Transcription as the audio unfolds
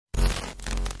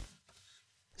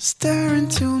Stare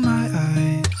into my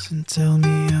eyes and tell me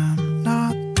I'm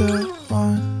not the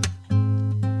one.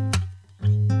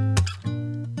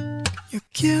 You're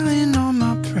killing all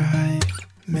my pride.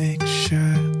 Make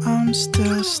sure I'm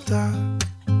still stuck.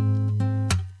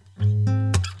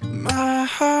 My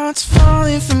heart's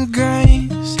falling from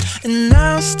grace, and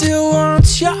I still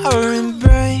want your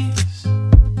embrace.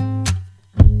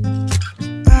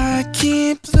 I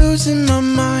keep losing my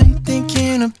mind,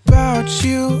 thinking about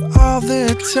you all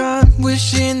the time,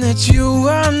 wishing that you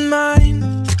were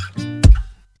mine.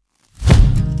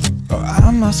 Oh,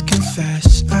 I must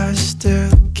confess, I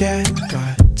still get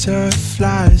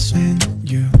butterflies when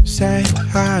you say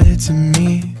hi to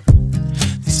me.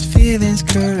 These feelings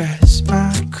caress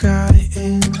my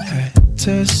crying head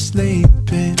to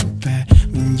sleep in bed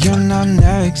when you're not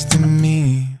next to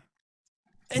me.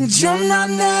 And you're not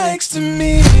next to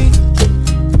me.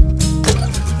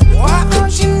 Why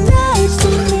aren't you next to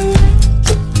me?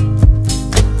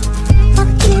 I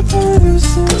keep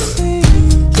losing sleep,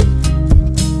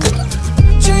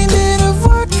 dreaming of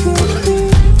what could be.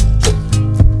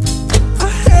 I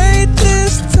hate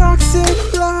this toxic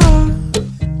love.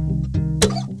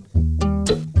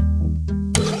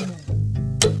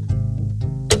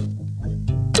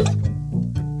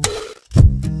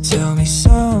 Tell me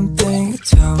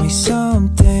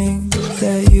something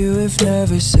that you have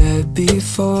never said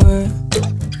before.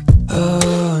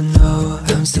 Oh no,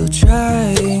 I'm still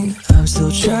trying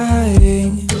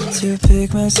to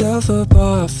pick myself up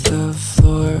off the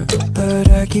floor, but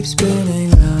I keep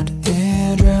spinning round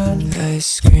and round. I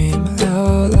scream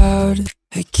out loud,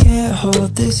 I can't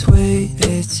hold this weight,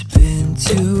 it's been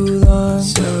too long.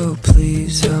 So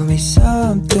please tell me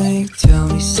something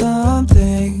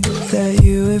that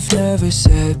you have never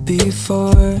said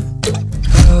before.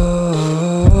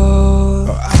 Oh,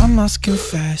 I must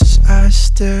confess, I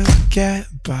still get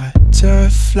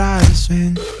butterflies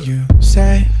when you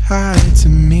say hi to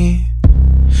me.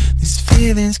 These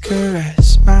feelings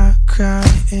caress my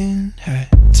crying head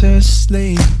to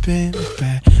sleep in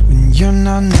bed when you're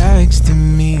not next to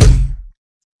me.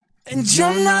 And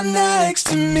you're not next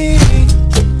to me.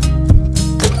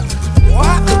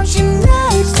 Why aren't you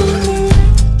next to me?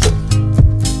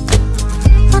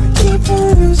 I keep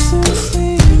losing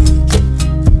sleep,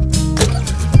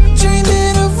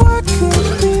 dreaming of what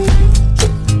could be.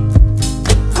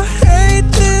 I hate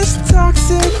this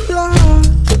toxic love.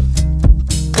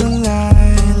 La la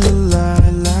la la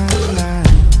la la.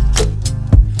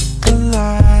 La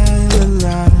la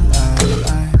la la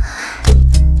la.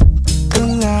 La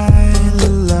la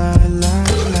la la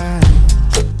la.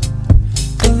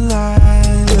 La la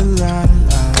la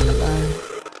la la.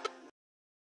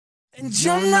 And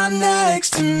you're not next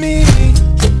to me.